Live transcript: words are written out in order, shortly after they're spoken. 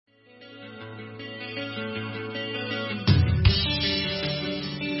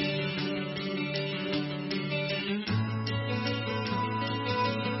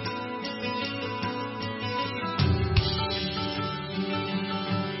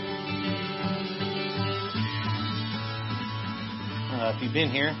If you've been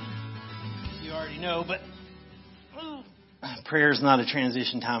here, you already know, but prayer is not a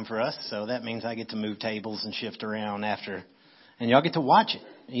transition time for us, so that means I get to move tables and shift around after, and y'all get to watch it.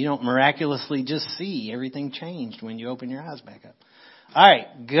 You don't miraculously just see everything changed when you open your eyes back up. All right,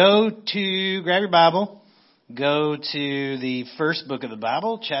 grab your Bible, go to the first book of the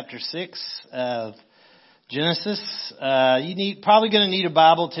Bible, chapter 6 of Genesis. Probably going to need a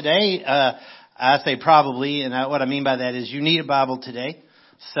Bible today. I say probably, and what I mean by that is you need a Bible today.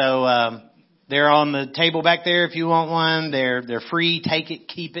 So they're on the table back there if you want one. They're free. Take it,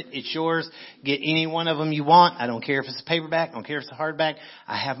 keep it. It's yours. Get any one of them you want. I don't care if it's a paperback. I don't care if it's a hardback.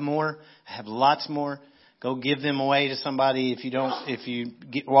 I have more. I have lots more. Go give them away to somebody. If you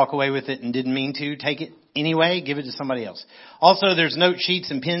walk away with it and didn't mean to, take it anyway. Give it to somebody else. Also, there's note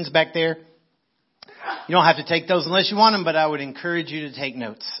sheets and pens back there. You don't have to take those unless you want them, but I would encourage you to take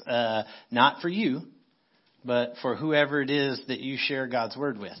notes. Not for you, but for whoever it is that you share God's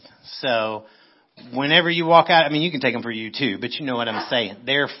Word with. So whenever you walk out, you can take them for you too, but you know what I'm saying.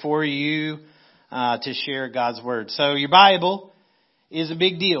 They're for you to share God's Word. So your Bible is a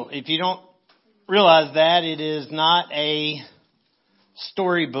big deal. If you don't realize that, it is not a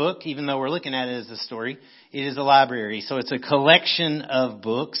storybook, even though we're looking at it as a story. It is a library. So it's a collection of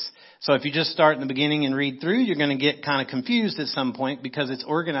books. So if you just start in the beginning and read through, you're going to get kind of confused at some point because it's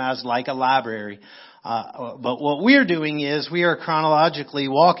organized like a library. But what we're doing is we are chronologically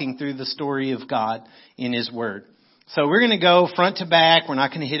walking through the story of God in His Word. So we're going to go front to back. We're not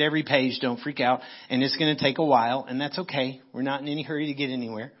going to hit every page. Don't freak out. And it's going to take a while, and that's okay. We're not in any hurry to get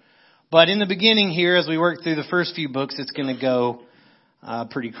anywhere. But in the beginning here, as we work through the first few books, it's going to go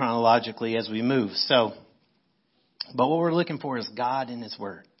pretty chronologically as we move. But what we're looking for is God in His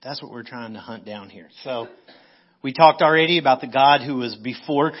Word. That's what we're trying to hunt down here. So we talked already about the God who was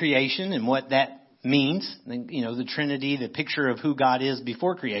before creation and what that means. The Trinity, the picture of who God is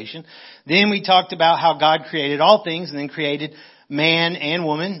before creation. Then we talked about how God created all things and then created man and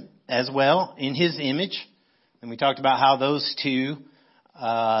woman as well in His image. And we talked about how those two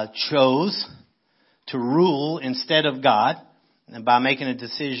chose to rule instead of God. And by making a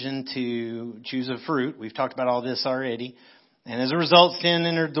decision to choose a fruit. We've talked about all this already. And as a result, sin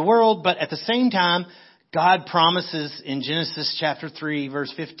entered the world. But at the same time, God promises in Genesis chapter 3,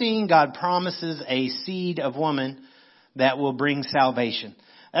 verse 15, God promises a seed of woman that will bring salvation.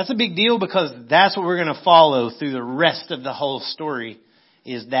 That's a big deal because that's what we're going to follow through the rest of the whole story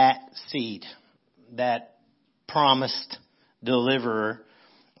is that seed, that promised deliverer.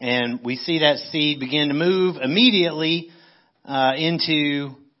 And we see that seed begin to move immediately into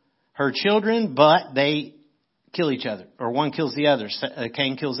her children, but they kill each other, or one kills the other.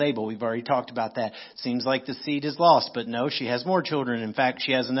 Cain kills Abel. We've already talked about that. Seems like the seed is lost, but no, she has more children. In fact,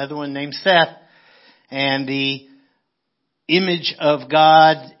 she has another one named Seth, and the image of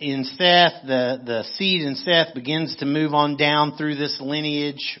God in Seth, the seed in Seth begins to move on down through this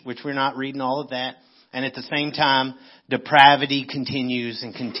lineage, which we're not reading all of that. And at the same time, depravity continues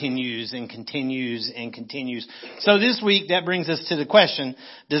and continues and continues and continues. So this week, that brings us to the question,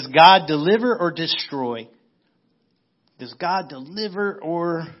 does God deliver or destroy? Does God deliver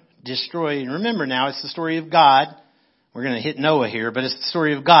or destroy? And remember now, it's the story of God. We're going to hit Noah here, but it's the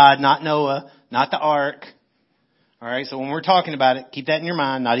story of God, not Noah, not the ark. All right, so when we're talking about it, keep that in your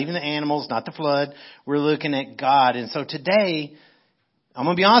mind, not even the animals, not the flood. We're looking at God. And so today, I'm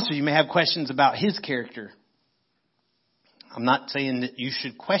going to be honest with you, you may have questions about His character. I'm not saying that you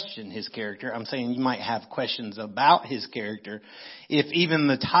should question His character. I'm saying you might have questions about His character if even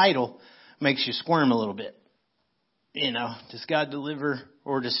the title makes you squirm a little bit. Does God deliver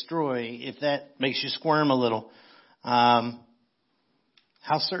or destroy? If that makes you squirm a little, how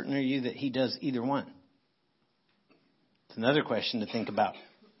certain are you that He does either one? It's another question to think about.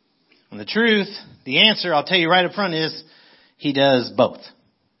 And the answer, I'll tell you right up front is, He does both.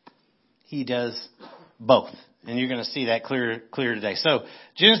 He does both. And you're going to see that clear today. So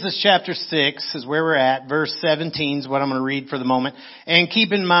Genesis chapter 6 is where we're at. Verse 17 is what I'm going to read for the moment. And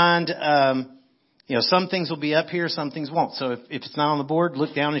keep in mind, some things will be up here, some things won't. So if it's not on the board,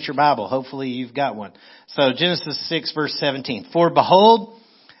 look down at your Bible. Hopefully you've got one. So Genesis 6 verse 17. For behold,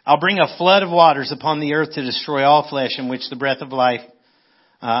 I'll bring a flood of waters upon the earth to destroy all flesh in which the breath of life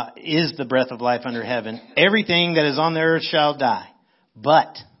is the breath of life under heaven. Everything that is on the earth shall die.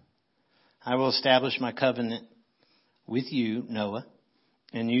 But I will establish my covenant with you, Noah,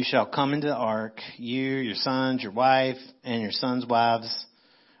 and you shall come into the ark, you, your sons, your wife, and your sons' wives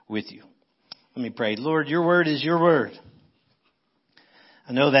with you. Let me pray. Lord, your word is your word.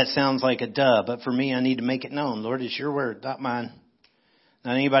 I know that sounds like a duh, but for me, I need to make it known. Lord, it's your word, not mine.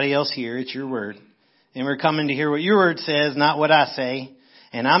 Not anybody else here. It's your word. And we're coming to hear what your word says, not what I say.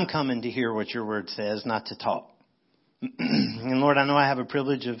 And I'm coming to hear what your word says, not to talk. And Lord, I know I have a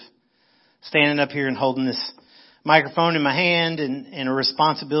privilege of standing up here and holding this microphone in my hand and a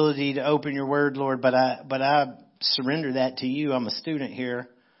responsibility to open your word, Lord, but I surrender that to you. I'm a student here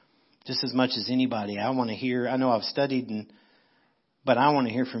just as much as anybody. I want to hear, I know I've studied, but I want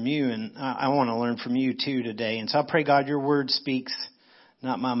to hear from you, and I want to learn from you too today. And so I pray, God, your word speaks,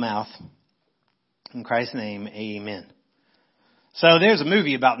 not my mouth. In Christ's name, amen. So there's a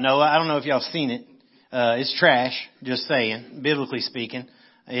movie about Noah. I don't know if y'all have seen it. It's trash, just saying, biblically speaking.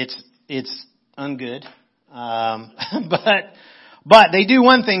 It's ungood. But they do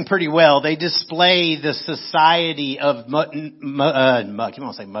one thing pretty well. They display the society of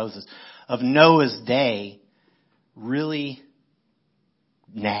of Noah's day really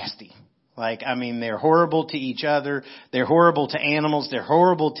nasty. They're horrible to each other. They're horrible to animals. They're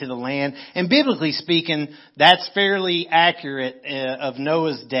horrible to the land. And biblically speaking, that's fairly accurate of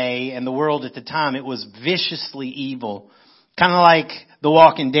Noah's day and the world at the time. It was viciously evil, kind of like The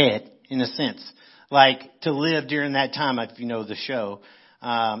Walking Dead in a sense. Like to live during that time, if you know the show.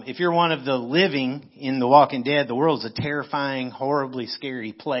 If you're one of the living in The Walking Dead, the world's a terrifying, horribly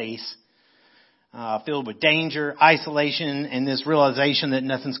scary place, filled with danger, isolation, and this realization that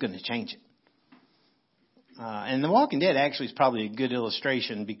nothing's going to change it. And The Walking Dead actually is probably a good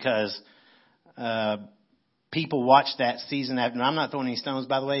illustration because people watch that season after. And I'm not throwing any stones,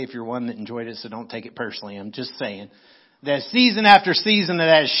 by the way, if you're one that enjoyed it, so don't take it personally. I'm just saying. That season after season of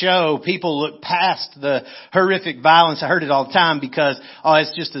that show, people look past the horrific violence. I heard it all the time because,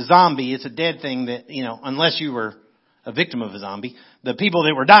 it's just a zombie. It's a dead thing that, unless you were a victim of a zombie, the people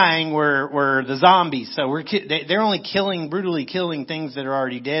that were dying were the zombies. So they're only brutally killing things that are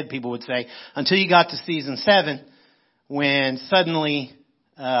already dead, people would say, until you got to season 7 when suddenly,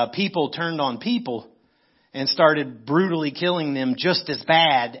 people turned on people and started brutally killing them just as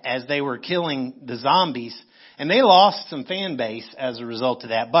bad as they were killing the zombies. And they lost some fan base as a result of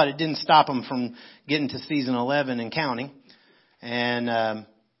that, but it didn't stop them from getting to season 11 and counting, and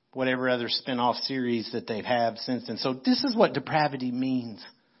whatever other spin-off series that they've had since then. So this is what depravity means.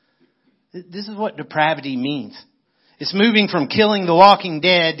 This is what depravity means. It's moving from killing the walking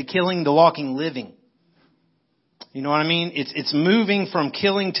dead to killing the walking living. You know what I mean? It's moving from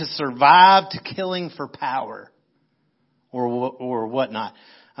killing to survive to killing for power or whatnot.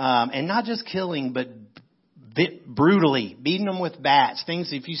 And not just killing, but brutally, beating them with bats,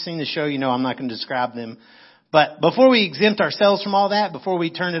 things, if you've seen the show, I'm not going to describe them. But before we exempt ourselves from all that, before we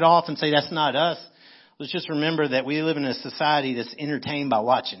turn it off and say that's not us, let's just remember that we live in a society that's entertained by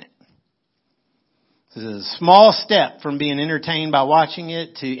watching it. This is a small step from being entertained by watching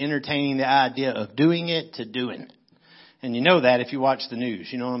it to entertaining the idea of doing it to doing it. And you know that if you watch the news,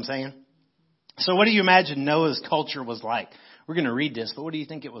 you know what I'm saying? So what do you imagine Noah's culture was like? We're going to read this, but what do you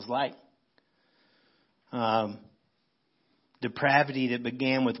think it was like? Depravity that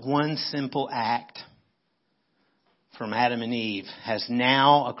began with one simple act from Adam and Eve has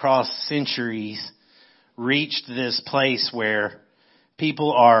now across centuries reached this place where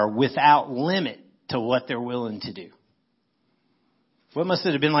people are without limit to what they're willing to do. What must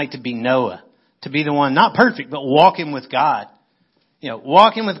it have been like to be Noah, to be the one, not perfect, but walking with God?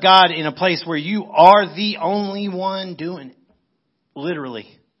 Walking with God in a place where you are the only one doing it. Literally.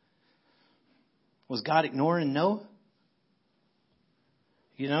 Was God ignoring Noah?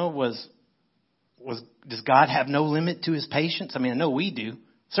 Does God have no limit to his patience? I know we do.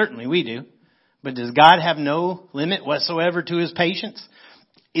 Certainly we do. But does God have no limit whatsoever to his patience?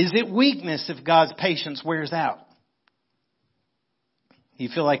 Is it weakness if God's patience wears out? You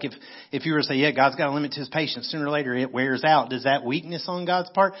feel like if you were to say, yeah, God's got a limit to his patience, sooner or later it wears out. Does that weakness on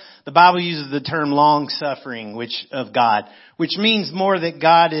God's part? The Bible uses the term long suffering, of God, which means more that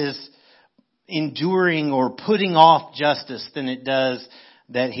God is enduring or putting off justice than it does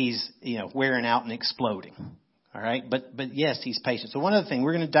that he's, wearing out and exploding. All right. But yes, he's patient. So one other thing,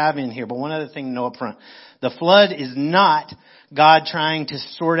 we're going to dive in here, but one other thing to know up front. The flood is not God trying to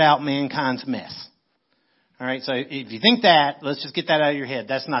sort out mankind's mess. All right. So if you think that, let's just get that out of your head.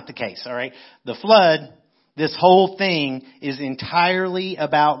 That's not the case. All right. The flood, this whole thing is entirely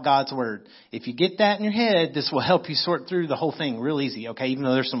about God's word. If you get that in your head, this will help you sort through the whole thing real easy. Okay. Even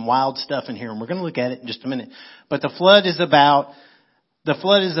though there's some wild stuff in here and we're going to look at it in just a minute, but the flood is about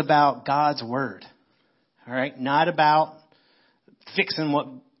God's word. All right. Not about fixing what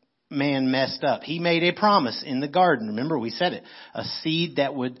man messed up. He made a promise in the garden. Remember, we said it. A seed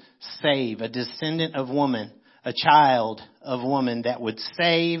that would save, a descendant of woman, a child of woman that would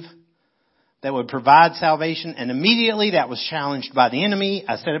save, that would provide salvation. And immediately that was challenged by the enemy.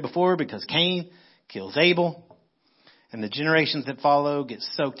 I said it before because Cain kills Abel. And the generations that follow get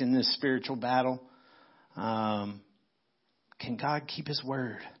soaked in this spiritual battle. Can God keep his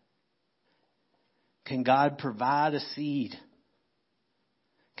word? Can God provide a seed?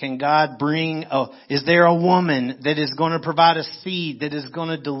 Can God is there a woman that is going to provide a seed that is going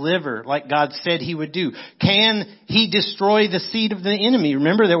to deliver like God said he would do? Can he destroy the seed of the enemy?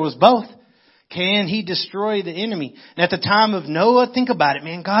 Remember, there was both. Can he destroy the enemy? And at the time of Noah, think about it,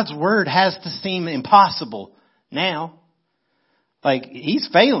 man, God's word has to seem impossible now. Like, he's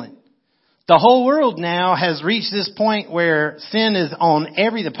failing. The whole world now has reached this point where sin is on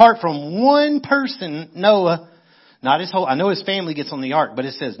apart from one person, Noah. Not his whole, I know his family gets on the ark, but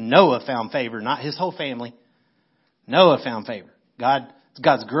it says Noah found favor, not his whole family. Noah found favor.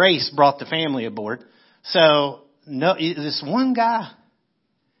 God's grace brought the family aboard. So, this one guy,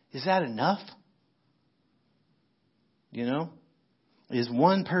 is that enough? You know? Is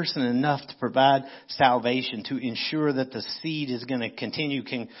one person enough to provide salvation, to ensure that the seed is going to continue?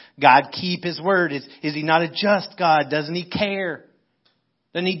 Can God keep his word? Is he not a just God? Doesn't he care?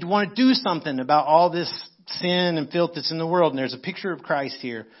 Doesn't he want to do something about all this sin and filth that's in the world? And there's a picture of Christ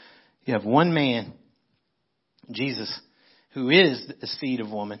here. You have one man, Jesus, who is the seed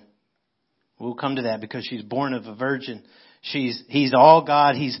of woman. We'll come to that because she's born of a virgin. He's all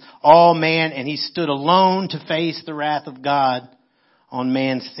God. He's all man. And he stood alone to face the wrath of God on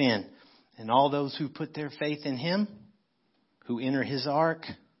man's sin. And all those who put their faith in him, who enter his ark,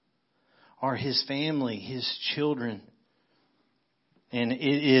 are his family, his children. And it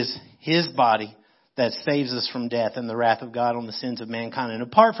is his body that saves us from death and the wrath of God on the sins of mankind. And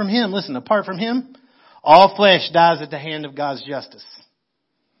apart from him, all flesh dies at the hand of God's justice.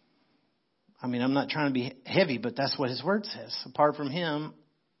 I mean, I'm not trying to be heavy, but that's what his word says. Apart from him,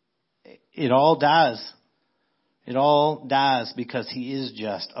 it all dies. It all dies because he is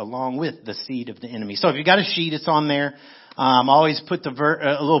just, along with the seed of the enemy. So if you got a sheet, it's on there. Always put a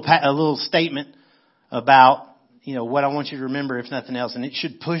little statement about, what I want you to remember, if nothing else. And it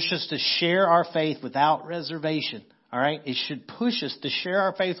should push us to share our faith without reservation. All right? It should push us to share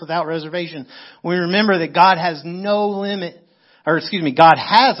our faith without reservation. We remember that God has God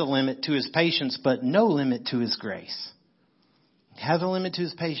has a limit to his patience, but no limit to his grace. He has a limit to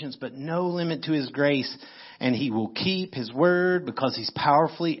his patience, but no limit to his grace. And he will keep his word because he's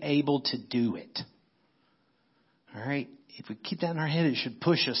powerfully able to do it. All right. If we keep that in our head, it should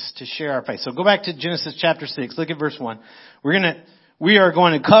push us to share our faith. So go back to Genesis chapter 6. Look at verse 1. We are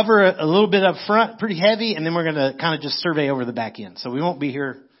going to cover a little bit up front, pretty heavy, and then we're going to kind of just survey over the back end. So we won't be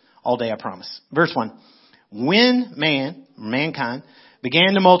here all day, I promise. Verse 1. When mankind,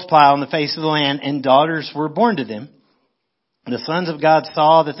 began to multiply on the face of the land and daughters were born to them, the sons of God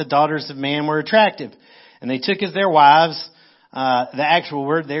saw that the daughters of man were attractive. And they took as their wives, the actual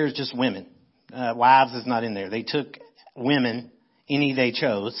word there is just women. Wives is not in there. They took women, any they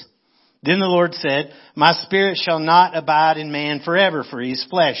chose. Then the Lord said, my spirit shall not abide in man forever, for he is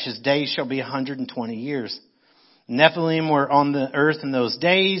flesh. His days shall be 120 years. Nephilim were on the earth in those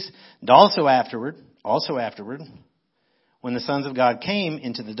days, and also afterward, when the sons of God came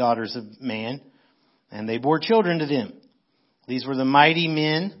into the daughters of man, and they bore children to them. These were the mighty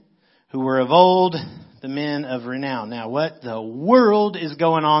men who were of old, the men of renown. Now, what the world is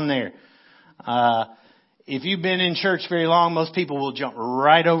going on there? If you've been in church very long, most people will jump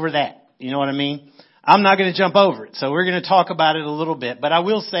right over that. You know what I mean? I'm not going to jump over it. So we're going to talk about it a little bit. But I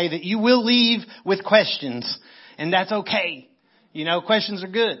will say that you will leave with questions. And that's okay. Questions are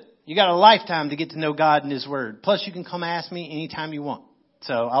good. You got a lifetime to get to know God and his word. Plus, you can come ask me anytime you want.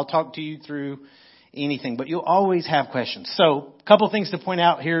 So I'll talk to you through anything. But you'll always have questions. So a couple things to point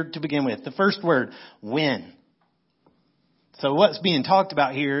out here to begin with. The first word, when. So what's being talked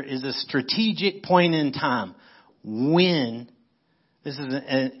about here is a strategic point in time. When. This is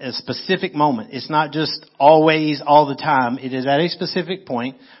a specific moment. It's not just always, all the time. It is at a specific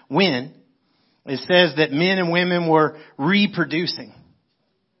point. When. It says that men and women were reproducing.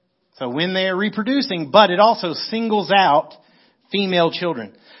 So when they are reproducing, but it also singles out female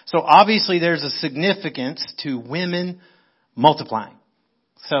children. So obviously there's a significance to women multiplying.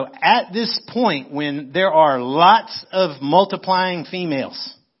 So at this point, when there are lots of multiplying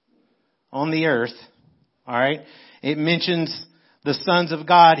females on the earth, all right, it mentions the sons of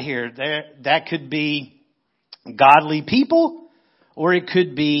God here. That could be godly people, or it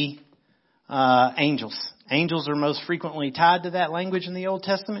could be angels. Angels are most frequently tied to that language in the Old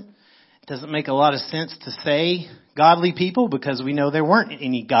Testament. It doesn't make a lot of sense to say godly people because we know there weren't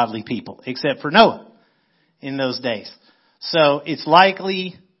any godly people except for Noah in those days. So it's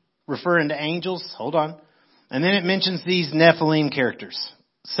likely referring to angels. Hold on. And then it mentions these Nephilim characters.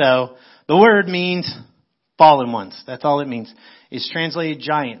 So the word means fallen ones. That's all it means. It's translated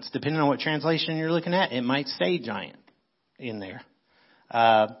giants. Depending on what translation you're looking at, it might say giant in there.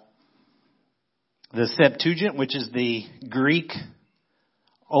 The Septuagint, which is the Greek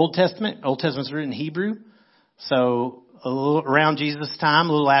Old Testament's written in Hebrew. So a little around Jesus' time,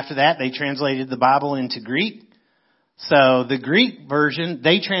 a little after that, they translated the Bible into Greek. So the Greek version,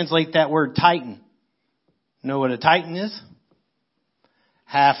 they translate that word titan. Know what a titan is?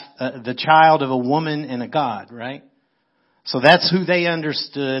 Half the child of a woman and a god, right? So that's who they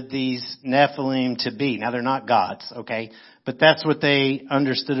understood these Nephilim to be. Now they're not gods, okay? But that's what they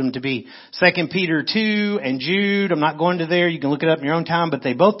understood them to be. 2 Peter 2 and Jude, I'm not going to there. You can look it up in your own time. But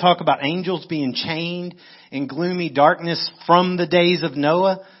they both talk about angels being chained in gloomy darkness from the days of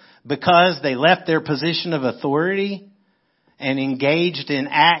Noah because they left their position of authority and engaged in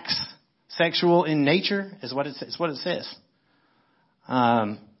acts sexual in nature, is what it says.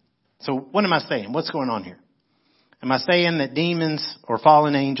 So what am I saying? What's going on here? Am I saying that demons or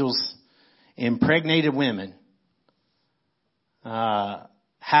fallen angels impregnated women?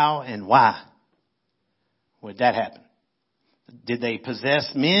 How and why would that happen? Did they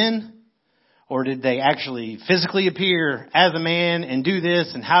possess men, or did they actually physically appear as a man and do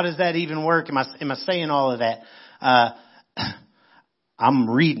this? And how does that even work? Am I saying all of that? I'm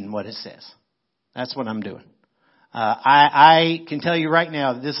reading what it says. That's what I'm doing. I can tell you right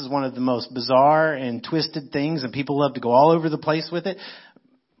now that this is one of the most bizarre and twisted things, and people love to go all over the place with it.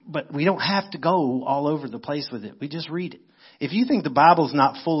 But we don't have to go all over the place with it. We just read it. If you think the Bible's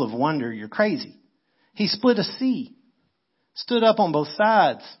not full of wonder, you're crazy. He split a sea, stood up on both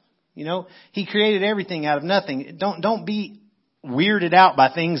sides. You know, he created everything out of nothing. Don't be weirded out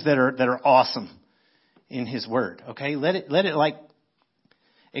by things that are awesome in his word. Okay, let it like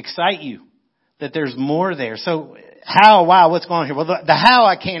excite you that there's more there. So how, why, what's going on here? Well, the how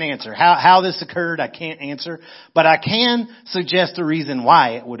I can't answer. How this occurred, I can't answer. But I can suggest a reason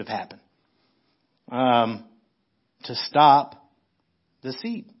why it would have happened. To stop the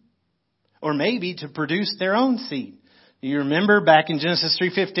seed. Or maybe to produce their own seed. You remember back in Genesis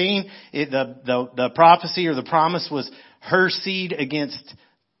 3:15, the prophecy or the promise was her seed against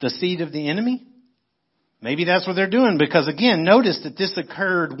the seed of the enemy? Maybe that's what they're doing, because again, notice that this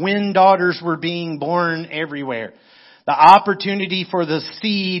occurred when daughters were being born everywhere. The opportunity for the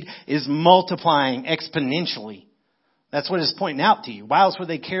seed is multiplying exponentially. That's what it's pointing out to you. Why else would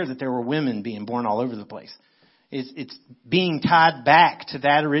they care that there were women being born all over the place? It's being tied back to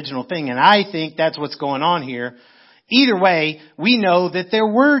that original thing. And I think that's what's going on here. Either way, we know that there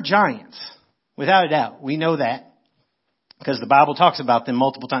were giants. Without a doubt. We know that. Because the Bible talks about them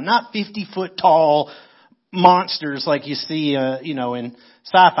multiple times. Not 50-foot tall monsters like you see, in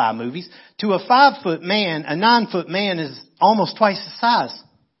sci-fi movies. To a 5-foot man, a 9-foot man is almost twice the size.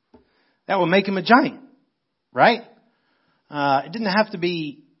 That would make him a giant. Right? It didn't have to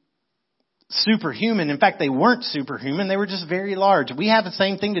be superhuman. In fact, they weren't superhuman. They were just very large. We have the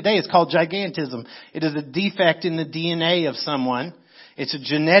same thing today. It's called gigantism. It is a defect in the DNA of someone. It's a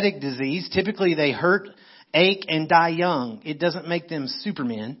genetic disease. Typically, they hurt, ache, and die young. It doesn't make them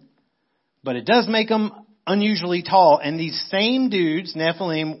supermen, but it does make them unusually tall. And these same dudes,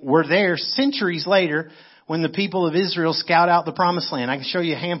 Nephilim, were there centuries later when the people of Israel scout out the promised land. I can show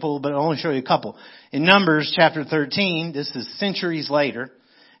you a handful, but I'll only show you a couple. In Numbers chapter 13, this is centuries later.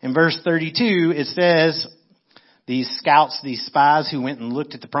 In verse 32, it says, these scouts, these spies who went and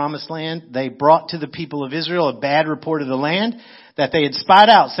looked at the promised land, they brought to the people of Israel a bad report of the land that they had spied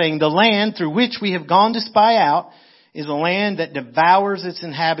out, saying, the land through which we have gone to spy out is a land that devours its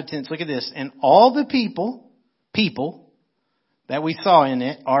inhabitants. Look at this. And all the people that we saw in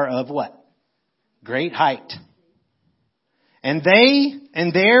it are of what? Great height. And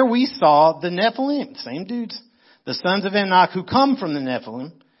there we saw the Nephilim, same dudes, the sons of Enoch who come from the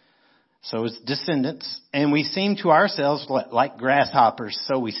Nephilim. So it's descendants. And we seem to ourselves like grasshoppers,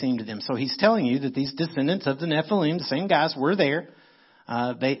 so we seem to them. So he's telling you that these descendants of the Nephilim, the same guys, were there.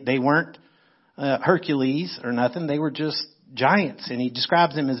 They weren't Hercules or nothing. They were just giants. And he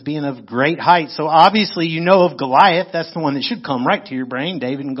describes them as being of great height. So obviously you know of Goliath. That's the one that should come right to your brain,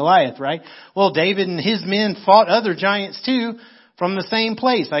 David and Goliath, right? Well, David and his men fought other giants too from the same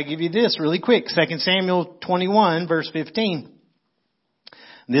place. I give you this really quick. 2 Samuel 21, verse 15.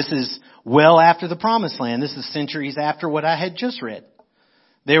 This is well after the promised land. This is centuries after what I had just read.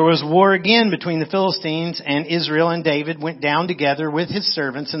 There was war again between the Philistines and Israel, and David went down together with his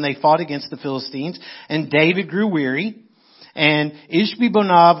servants, and they fought against the Philistines. And David grew weary, and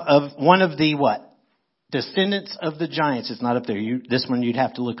Ishbi-Benob of one of the what? Descendants of the giants. It's not up there. This one you'd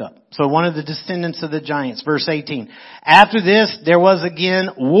have to look up. So one of the descendants of the giants. Verse 18. After this, there was again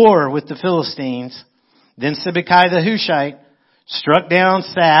war with the Philistines. Then Sibbecai the Hushite struck down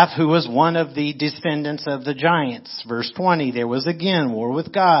Saph, who was one of the descendants of the giants. Verse 20. There was again war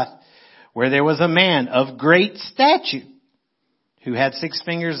with Goth, where there was a man of great stature, who had 6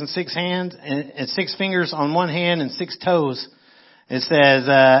 fingers and 6 hands, and 6 fingers on one hand and 6 toes. It says,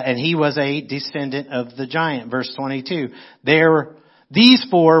 and he was a descendant of the giant. Verse 22. These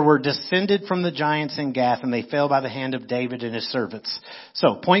 4 were descended from the giants in Gath, and they fell by the hand of David and his servants.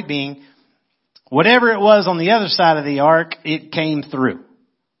 So, point being, whatever it was on the other side of the ark, it came through.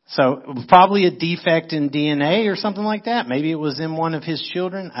 So, it was probably a defect in DNA or something like that. Maybe it was in one of his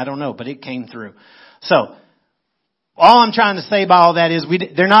children. I don't know, but it came through. So, all I'm trying to say by all that is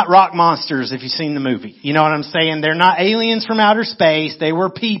they're not rock monsters if you've seen the movie. You know what I'm saying? They're not aliens from outer space. They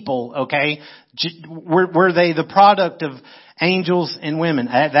were people, okay? Were they the product of angels and women?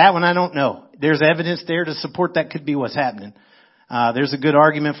 That one I don't know. There's evidence there to support that could be what's happening. There's a good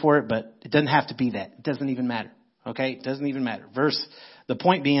argument for it, but it doesn't have to be that. It doesn't even matter. Okay? It doesn't even matter. The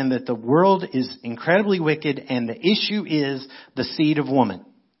point being that the world is incredibly wicked and the issue is the seed of woman.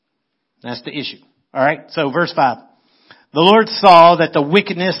 That's the issue. Alright? So verse 5. The Lord saw that the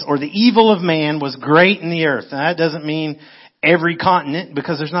wickedness or the evil of man was great in the earth. Now that doesn't mean every continent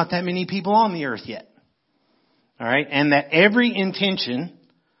because there's not that many people on the earth yet. Alright? And that every intention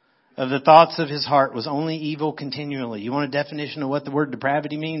of the thoughts of his heart was only evil continually. You want a definition of what the word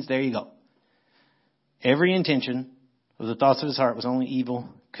depravity means? There you go. Every intention of the thoughts of his heart was only evil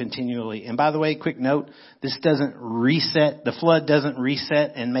continually. And by the way, quick note, this doesn't reset, the flood doesn't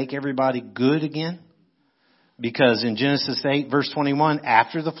reset and make everybody good again. Because in Genesis 8, verse 21,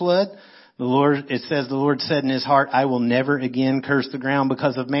 after the flood, it says the Lord said in his heart, I will never again curse the ground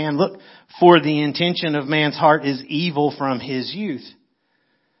because of man. Look, for the intention of man's heart is evil from his youth.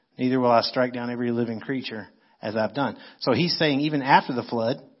 Neither will I strike down every living creature as I've done. So he's saying even after the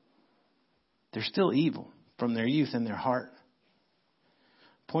flood, they're still evil from their youth in their heart.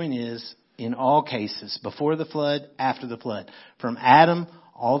 Point is, in all cases, before the flood, after the flood, from Adam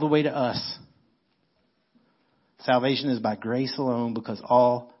all the way to us, salvation is by grace alone because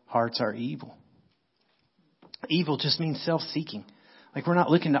all hearts are evil. Evil just means self-seeking. Like we're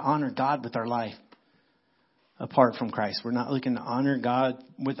not looking to honor God with our life apart from Christ. We're not looking to honor God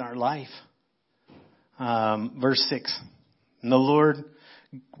with our life. Verse 6. And the Lord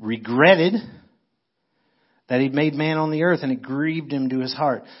regretted that he'd made man on the earth and it grieved him to his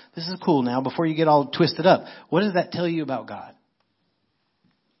heart. This is cool now before you get all twisted up. What does that tell you about God?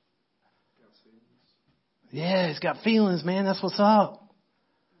 Yeah, he's got feelings, man. That's what's up.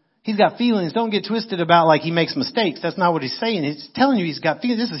 He's got feelings. Don't get twisted about like he makes mistakes. That's not what he's saying. He's telling you he's got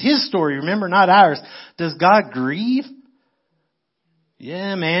feelings. This is his story, remember, not ours. Does God grieve?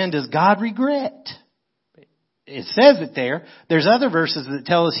 Yeah, man. Does God regret? It says it there. There's other verses that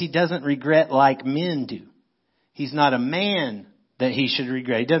tell us he doesn't regret like men do. He's not a man that he should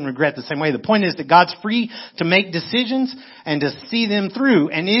regret. He doesn't regret the same way. The point is that God's free to make decisions and to see them through.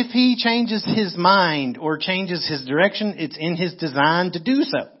 And if he changes his mind or changes his direction, it's in his design to do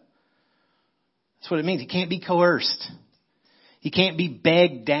so. That's what it means. He can't be coerced. He can't be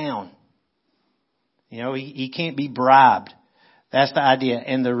begged down. You know, he can't be bribed. That's the idea.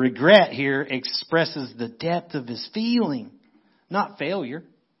 And the regret here expresses the depth of his feeling, not failure.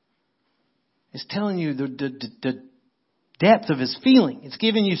 It's telling you the depth of his feeling. It's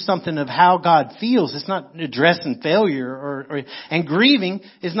giving you something of how God feels. It's not addressing failure and grieving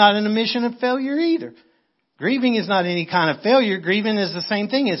is not an admission of failure either. Grieving is not any kind of failure. Grieving is the same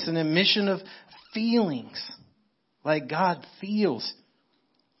thing. It's an admission of feelings like God feels.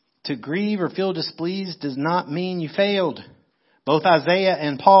 To grieve or feel displeased does not mean you failed. Both Isaiah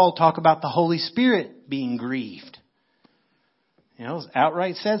and Paul talk about the Holy Spirit being grieved. You know, it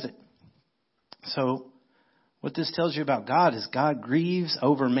outright says it. So what this tells you about God is God grieves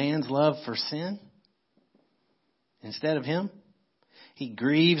over man's love for sin instead of him. He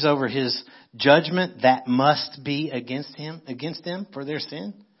grieves over his judgment that must be against them for their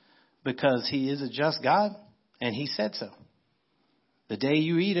sin because he is a just God and he said so. The day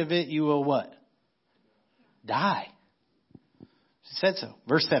you eat of it, you will what? Die. He said so.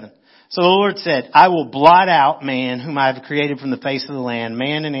 Verse 7. So the Lord said, I will blot out man whom I have created from the face of the land,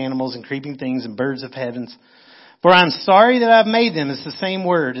 man and animals and creeping things and birds of heavens. For I'm sorry that I've made them. It's the same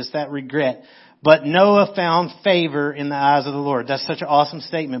word. It's that regret. But Noah found favor in the eyes of the Lord. That's such an awesome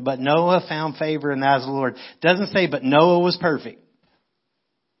statement. But Noah found favor in the eyes of the Lord. It doesn't say, but Noah was perfect.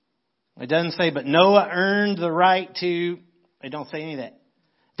 It doesn't say, but Noah earned the right to. It don't say any of that.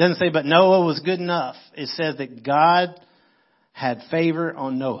 It Doesn't say, but Noah was good enough. It says that God had favor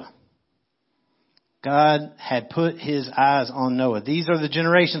on Noah. God had put his eyes on Noah. These are the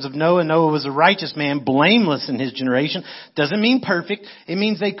generations of Noah. Noah was a righteous man, blameless in his generation. Doesn't mean perfect. It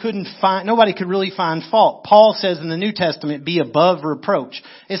means nobody could really find fault. Paul says in the New Testament, be above reproach.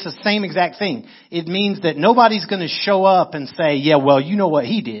 It's the same exact thing. It means that nobody's going to show up and say, yeah, well, you know what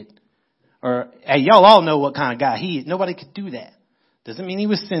he did. Or, hey, y'all all know what kind of guy he is. Nobody could do that. Doesn't mean he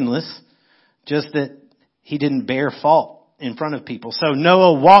was sinless. Just that he didn't bear fault in front of people. So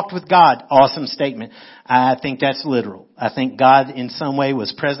Noah walked with God. Awesome statement. I think that's literal. I think God in some way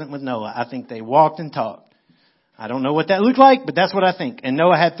was present with Noah. I think they walked and talked. I don't know what that looked like, but that's what I think. And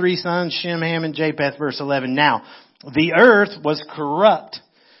Noah had 3 sons, Shem, Ham, and Japheth, verse 11. Now, the earth was corrupt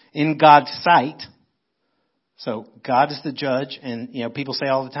in God's sight. So God is the judge. And, people say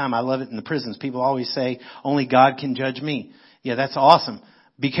all the time, I love it in the prisons. People always say, only God can judge me. Yeah, that's awesome.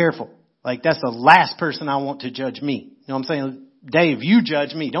 Be careful. Like, that's the last person I want to judge me. You know what I'm saying? Dave, you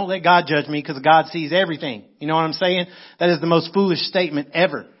judge me. Don't let God judge me because God sees everything. You know what I'm saying? That is the most foolish statement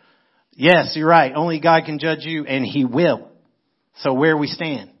ever. Yes, you're right. Only God can judge you, and he will. So where we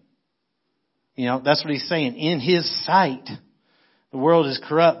stand. That's what he's saying. In his sight, the world is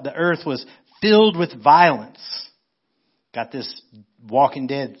corrupt. The earth was filled with violence. Got this Walking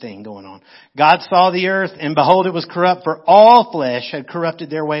Dead thing going on. God saw the earth, and behold, it was corrupt, for all flesh had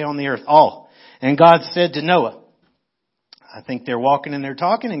corrupted their way on the earth. All. And God said to Noah, I think they're walking and they're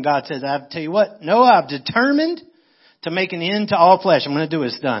talking, and God says, I tell you what, Noah, I've determined to make an end to all flesh. I'm going to do it.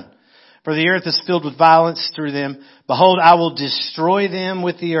 It's done. For the earth is filled with violence through them. Behold, I will destroy them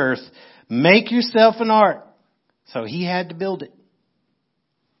with the earth. Make yourself an ark. So he had to build it.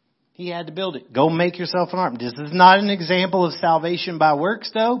 He had to build it. Go make yourself an ark. This is not an example of salvation by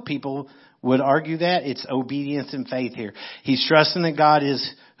works, though. People would argue that. It's obedience and faith here. He's trusting that God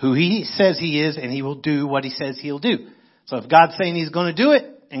is who he says he is, and he will do what he says he'll do. So if God's saying he's going to do it,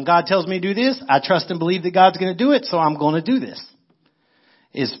 and God tells me to do this, I trust and believe that God's going to do it, so I'm going to do this.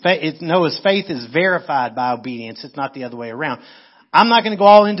 Noah's faith is verified by obedience. It's not the other way around. I'm not going to go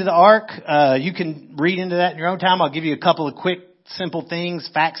all into the ark. You can read into that in your own time. I'll give you a couple of quick, simple things,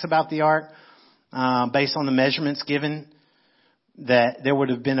 facts about the ark, based on the measurements given, that there would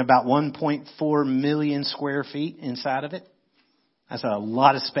have been about 1.4 million square feet inside of it. That's a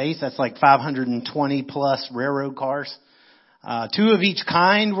lot of space. That's like 520 plus railroad cars. 2 of each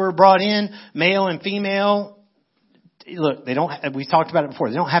kind were brought in, male and female. Look, we talked about it before.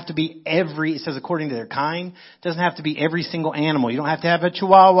 They don't have to be it says according to their kind. It doesn't have to be every single animal. You don't have to have a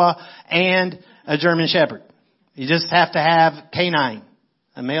Chihuahua and a German Shepherd. You just have to have canine,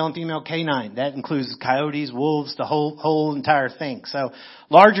 a male and female canine. That includes coyotes, wolves, the whole entire thing. So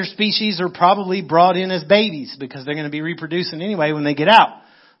larger species are probably brought in as babies because they're going to be reproducing anyway when they get out.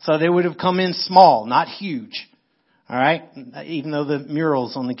 So they would have come in small, not huge. All right. Even though the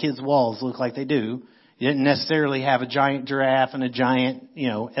murals on the kids' walls look like they do, you didn't necessarily have a giant giraffe and a giant,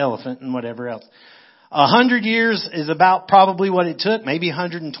 elephant and whatever else. 100 years is about probably what it took, maybe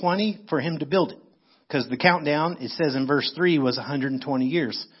 120 for him to build it. Because the countdown, it says in verse 3, was 120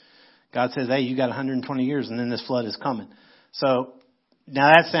 years. God says, hey, you got 120 years and then this flood is coming. So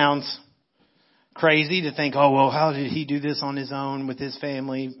now that sounds crazy to think, oh, well, how did he do this on his own with his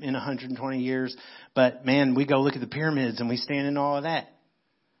family in 120 years? But man, we go look at the pyramids and we stand in awe of that.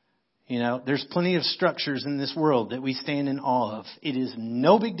 There's plenty of structures in this world that we stand in awe of. It is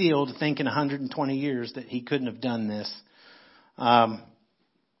no big deal to think in 120 years that he couldn't have done this.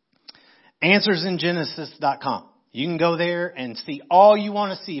 AnswersInGenesis.com. You can go there and see all you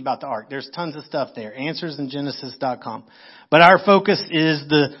want to see about the ark. There's tons of stuff there. AnswersInGenesis.com. But our focus is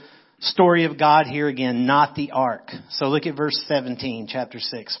the story of God here again, not the ark. So look at verse 17, chapter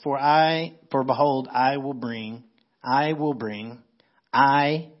 6. For behold, God will bring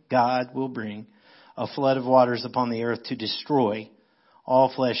a flood of waters upon the earth to destroy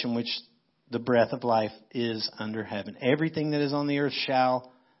all flesh in which the breath of life is under heaven. Everything that is on the earth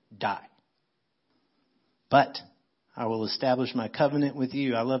shall die. But I will establish my covenant with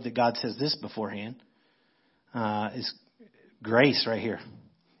you. I love that God says this beforehand. It's grace right here.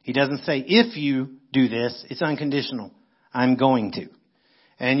 He doesn't say, if you do this, it's unconditional. I'm going to.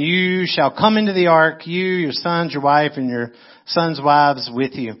 And you shall come into the ark, you, your sons, your wife, and your sons' wives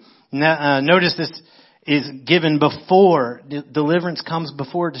with you. Now, notice this is given before. Deliverance comes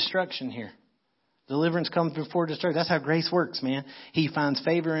before destruction here. Deliverance comes before destruction. That's how grace works, man. He finds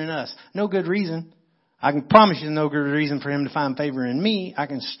favor in us. No good reason. I can promise you no good reason for him to find favor in me. I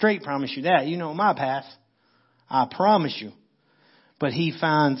can straight promise you that. You know my path. I promise you. But he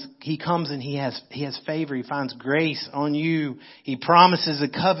comes and he has favor. He finds grace on you. He promises a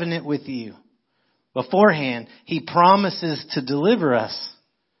covenant with you. Beforehand, he promises to deliver us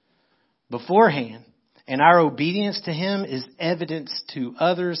beforehand. And our obedience to him is evidence to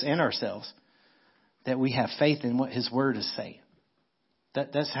others and ourselves that we have faith in what his word is saying.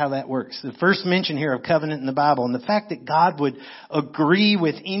 That's how that works. The first mention here of covenant in the Bible, and the fact that God would agree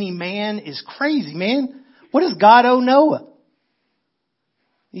with any man is crazy, man. What does God owe Noah?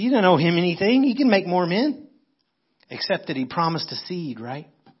 You don't owe him anything. He can make more men. Except that he promised a seed, right?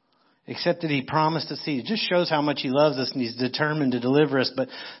 Except that he promised a seed. It just shows how much he loves us and he's determined to deliver us. But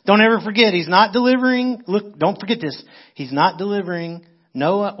don't ever forget, he's not delivering, look, don't forget this. He's not delivering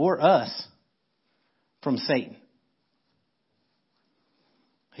Noah or us from Satan.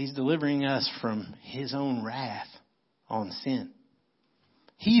 He's delivering us from his own wrath on sin.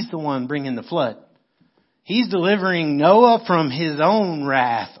 He's the one bringing the flood. He's delivering Noah from his own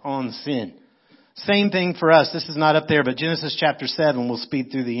wrath on sin. Same thing for us. This is not up there, but Genesis chapter 7, we'll speed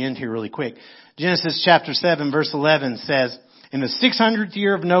through the end here really quick. Genesis chapter 7 verse 11 says, in the 600th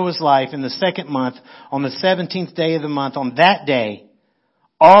year of Noah's life, in the second month, on the 17th day of the month, on that day,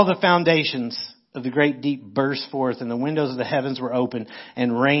 all the foundations of the great deep burst forth, and the windows of the heavens were open,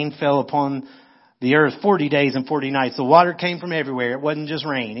 and rain fell upon the earth 40 days and 40 nights. The water came from everywhere. It wasn't just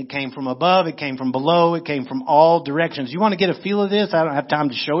rain. It came from above. It came from below. It came from all directions. You want to get a feel of this? I don't have time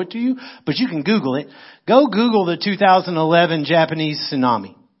to show it to you, but you can Google it. Go Google the 2011 Japanese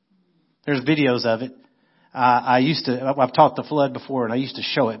tsunami. There's videos of it. I've taught the flood before, and I used to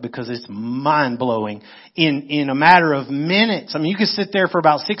show it because it's mind-blowing. In a matter of minutes, I mean, you could sit there for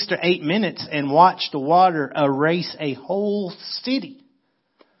about 6 to 8 minutes and watch the water erase a whole city.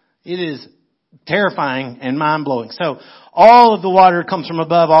 It is terrifying and mind-blowing. So all of the water comes from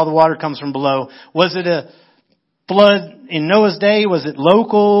above, all the water comes from below. Was it a flood in Noah's day? Was it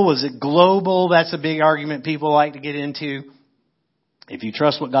local? Was it global? That's a big argument people like to get into. If you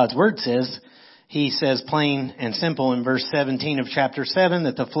trust what God's word says, he says plain and simple in verse 17 of chapter 7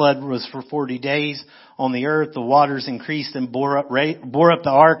 that the flood was for 40 days on the earth. The waters increased and bore up the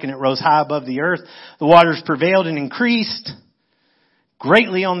ark, and it rose high above the earth. The waters prevailed and increased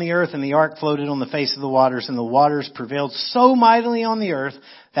greatly on the earth, and the ark floated on the face of the waters, and the waters prevailed so mightily on the earth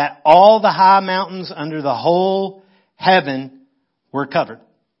that all the high mountains under the whole heaven were covered.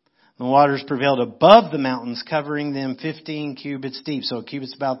 The waters prevailed above the mountains, covering them 15 cubits deep. So a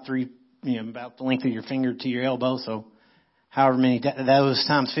cubit's about about the length of your finger to your elbow. So however many, those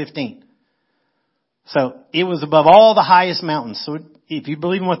times 15. So it was above all the highest mountains. So if you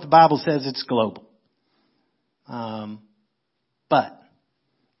believe in what the Bible says, it's global. But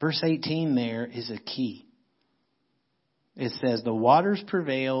verse 18 there is a key. It says, the waters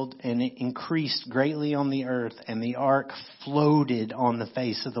prevailed and it increased greatly on the earth, and the ark floated on the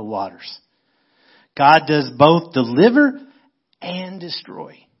face of the waters. God does both deliver and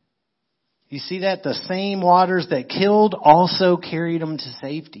destroy. You see that? The same waters that killed also carried them to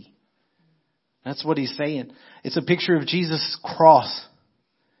safety. That's what he's saying. It's a picture of Jesus' cross.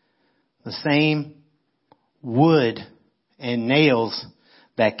 The same wood and nails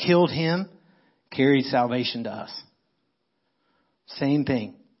that killed him carried salvation to us. Same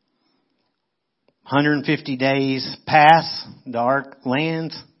thing. 150 days pass, the ark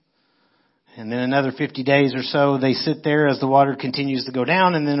lands, and then another 50 days or so they sit there as the water continues to go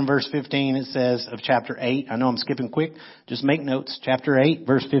down. And then in verse 15 it says of chapter 8, I know I'm skipping quick, just make notes. Chapter 8,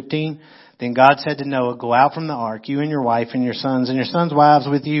 verse 15. Then God said to Noah, go out from the ark, you and your wife and your sons wives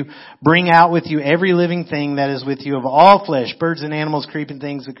with you. Bring out with you every living thing that is with you of all flesh, birds and animals, creeping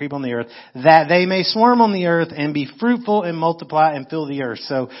things that creep on the earth, that they may swarm on the earth and be fruitful and multiply and fill the earth.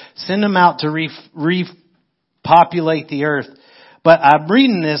 So send them out to repopulate the earth. But I'm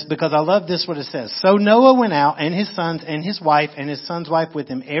reading this because I love this, what it says. So Noah went out, and his sons and his wife and his son's wife with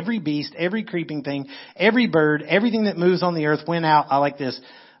him. Every beast, every creeping thing, every bird, everything that moves on the earth went out. I like this.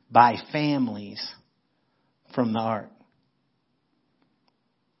 By families from the ark.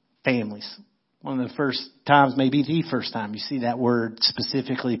 Families. One of the first times, maybe the first time, you see that word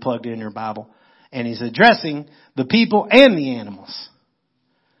specifically plugged in your Bible. And he's addressing the people and the animals.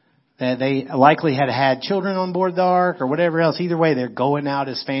 That they likely had children on board the ark or whatever else. Either way, they're going out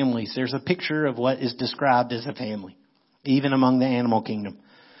as families. There's a picture of what is described as a family, even among the animal kingdom.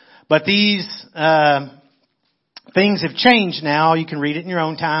 But these things have changed now. You can read it in your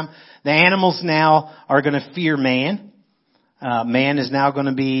own time. The animals now are going to fear man. Man is now going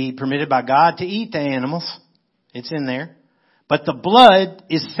to be permitted by God to eat the animals. It's in there. But the blood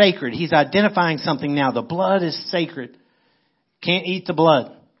is sacred. He's identifying something now. The blood is sacred. Can't eat the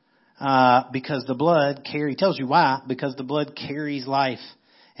blood. because the blood tells you why, because the blood carries life.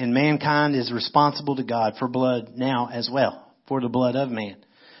 And mankind is responsible to God for blood now as well, for the blood of man.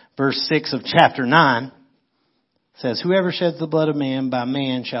 Verse 6 of chapter 9 says, whoever sheds the blood of man, by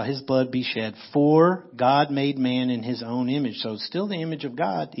man shall his blood be shed. For God made man in his own image. So it's still the image of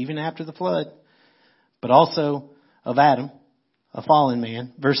God, even after the flood, but also of Adam, a fallen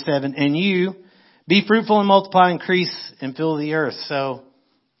man. Verse 7, and you be fruitful and multiply, increase and fill the earth. So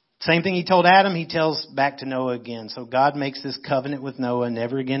same thing he told Adam, he tells back to Noah again. So God makes this covenant with Noah,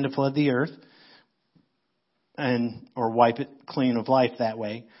 never again to flood the earth or wipe it clean of life that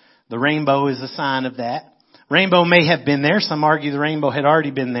way. The rainbow is a sign of that. Rainbow may have been there. Some argue the rainbow had already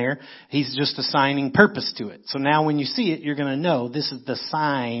been there. He's just assigning purpose to it. So now when you see it, you're going to know this is the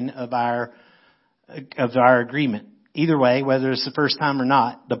sign of our agreement. Either way, whether it's the first time or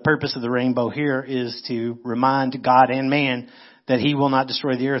not, the purpose of the rainbow here is to remind God and man that he will not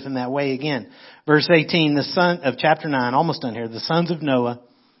destroy the earth in that way again. Verse 18, the son of chapter 9, almost done here. The sons of Noah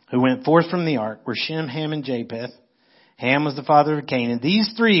who went forth from the ark were Shem, Ham, and Japheth. Ham was the father of Canaan.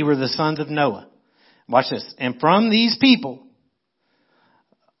 These three were the sons of Noah. Watch this. And from these people,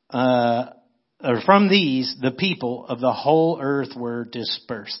 the people of the whole earth were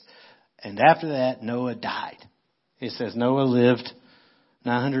dispersed. And after that, Noah died. It says Noah lived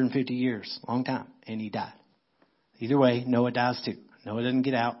 950 years, long time, and he died. Either way, Noah dies too. Noah doesn't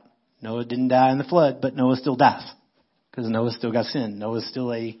get out. Noah didn't die in the flood, but Noah still dies. Because Noah still got sin. Noah's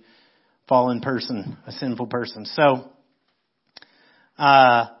still a fallen person, a sinful person. So,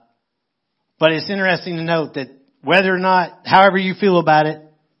 but it's interesting to note that whether or not, however you feel about it,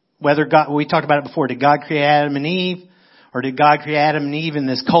 whether God, we talked about it before, did God create Adam and Eve? Or did God create Adam and Eve in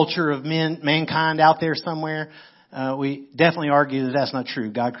this culture of mankind out there somewhere? We definitely argue that that's not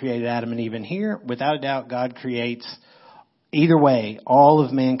true. God created Adam and Eve in here. Without a doubt, God creates, either way, all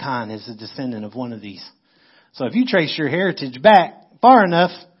of mankind is a descendant of one of these. So if you trace your heritage back far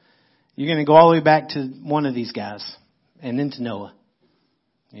enough, you're going to go all the way back to one of these guys and then to Noah,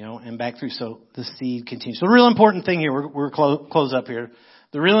 and back through. So the seed continues. So the real important thing here, we're close up here.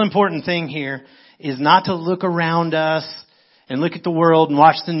 The real important thing here is not to look around us and look at the world and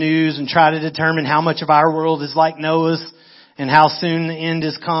watch the news and try to determine how much of our world is like Noah's and how soon the end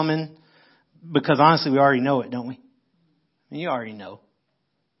is coming. Because honestly, we already know it, don't we? You already know.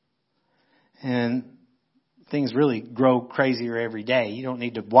 And things really grow crazier every day. You don't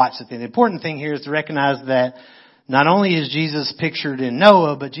need to watch the thing. The important thing here is to recognize that not only is Jesus pictured in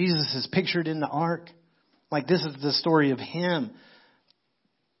Noah, but Jesus is pictured in the ark. Like this is the story of him.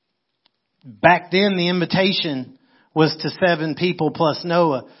 Back then, the invitation was to 7 people plus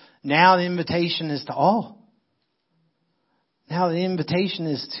Noah. Now the invitation is to all. Now the invitation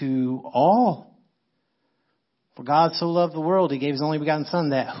is to all. For God so loved the world, he gave his only begotten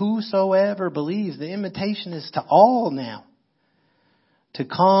Son, that whosoever believes, the invitation is to all now. To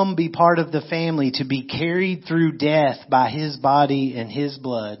come be part of the family, to be carried through death by his body and his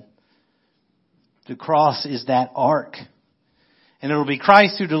blood. The cross is that ark. And it will be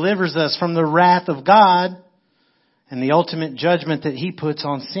Christ who delivers us from the wrath of God and the ultimate judgment that he puts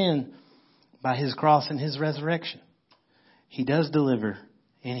on sin by his cross and his resurrection. He does deliver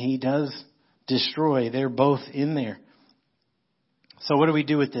and he does destroy. They're both in there. So what do we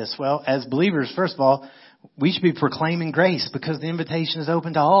do with this? Well, as believers, first of all, we should be proclaiming grace because the invitation is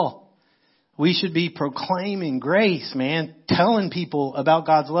open to all. We should be proclaiming grace, man. Telling people about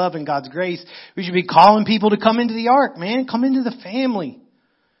God's love and God's grace. We should be calling people to come into the ark, man. Come into the family.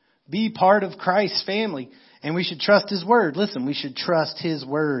 Be part of Christ's family. And we should trust his word. Listen, we should trust his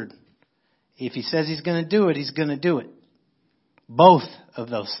word. If he says he's going to do it, he's going to do it. Both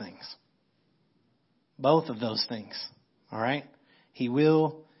of those things. Both of those things. All right? He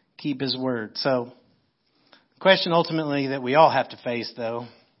will keep his word. So, the question ultimately that we all have to face, though,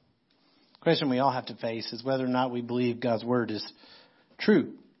 is whether or not we believe God's word is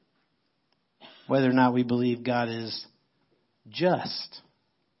true. Whether or not we believe God is just.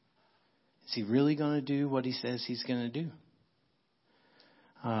 Is he really going to do what he says he's going to do?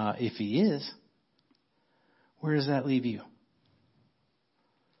 If he is, where does that leave you?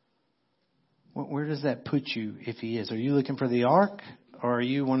 Where does that put you if he is? Are you looking for the ark, or are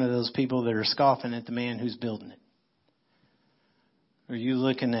you one of those people that are scoffing at the man who's building it? Are you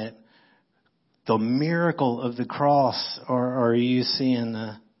looking at the miracle of the cross, or are you seeing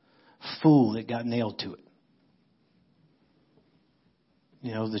the fool that got nailed to it?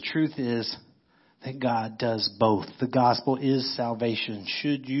 The truth is that God does both. The gospel is salvation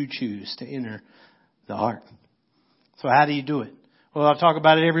should you choose to enter the ark. So how do you do it? Well, I'll talk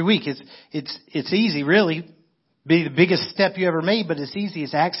about it every week. It's easy, really. be the biggest step you ever made, but it's easy.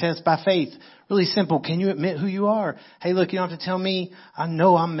 It's accessed by faith. Really simple. Can you admit who you are? Hey, look, you don't have to tell me. I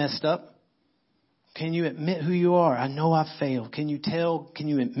know I'm messed up. Can you admit who you are? I know I've failed. Can you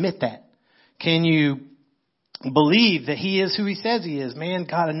admit that? Can you believe that He is who He says He is? Man,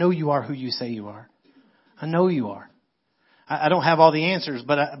 God, I know you are who you say you are. I know you are. I don't have all the answers,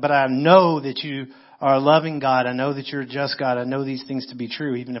 but I know that you are a loving God. I know that you're a just God. I know these things to be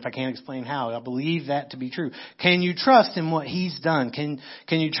true, even if I can't explain how. I believe that to be true. Can you trust in what He's done? Can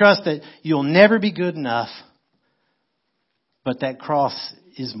you trust that you'll never be good enough, but that cross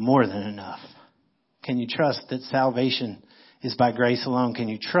is more than enough? Can you trust that salvation is by grace alone? Can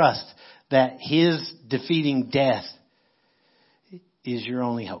you trust that His defeating death is your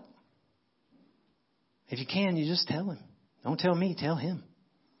only hope? If you can, you just tell Him. Don't tell me, tell Him.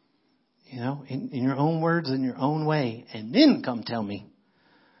 In your own words, in your own way. And then come tell me.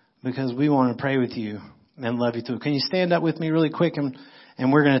 Because we want to pray with you and love you too. Can you stand up with me really quick?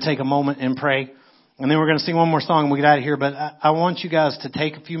 And we're going to take a moment and pray. And then we're going to sing one more song and we'll get out of here. But I want you guys to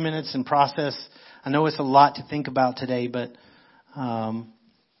take a few minutes and process. I know it's a lot to think about today, but man,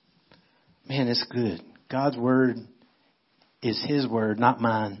 it's good. God's word is His word, not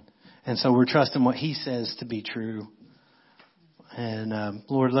mine. And so we're trusting what He says to be true. And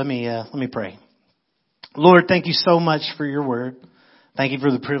Lord, let me pray. Lord, thank you so much for your word. Thank you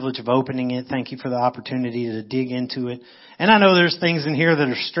for the privilege of opening it. Thank you for the opportunity to dig into it. And I know there's things in here that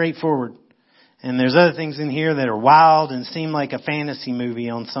are straightforward. And there's other things in here that are wild and seem like a fantasy movie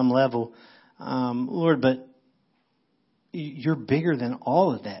on some level. Lord, but you're bigger than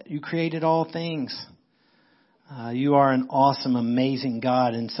all of that. You created all things. You are an awesome, amazing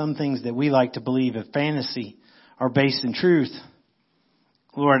God. And some things that we like to believe are fantasy are based in truth.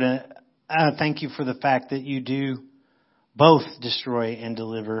 Lord, I thank you for the fact that you do both destroy and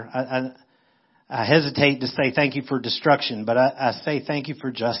deliver. I hesitate to say thank you for destruction, but I say thank you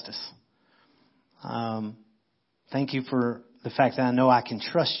for justice. Thank you for the fact that I know I can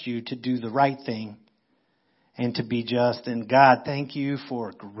trust you to do the right thing and to be just. And God, thank you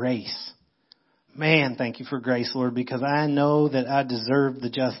for grace. Man, thank you for grace, Lord, because I know that I deserve the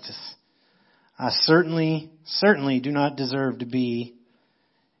justice. I certainly do not deserve to be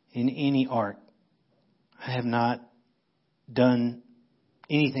in any ark. I have not done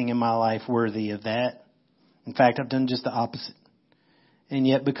anything in my life worthy of that. In fact, I've done just the opposite. And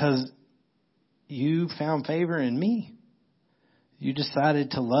yet because you found favor in me, you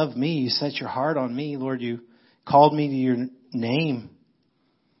decided to love me. You set your heart on me, Lord. You called me to your name.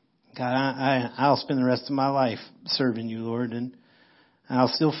 God, I'll spend the rest of my life serving you, Lord. And I'll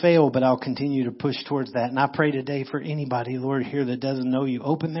still fail, but I'll continue to push towards that. And I pray today for anybody, Lord, here that doesn't know you.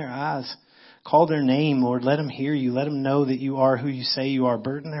 Open their eyes. Call their name, Lord. Let them hear you. Let them know that you are who you say you are.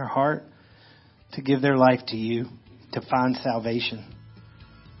 Burden their heart to give their life to you, to find salvation.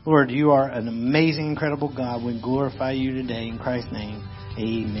 Lord, you are an amazing, incredible God. We glorify you today in Christ's name.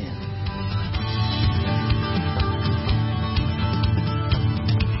 Amen.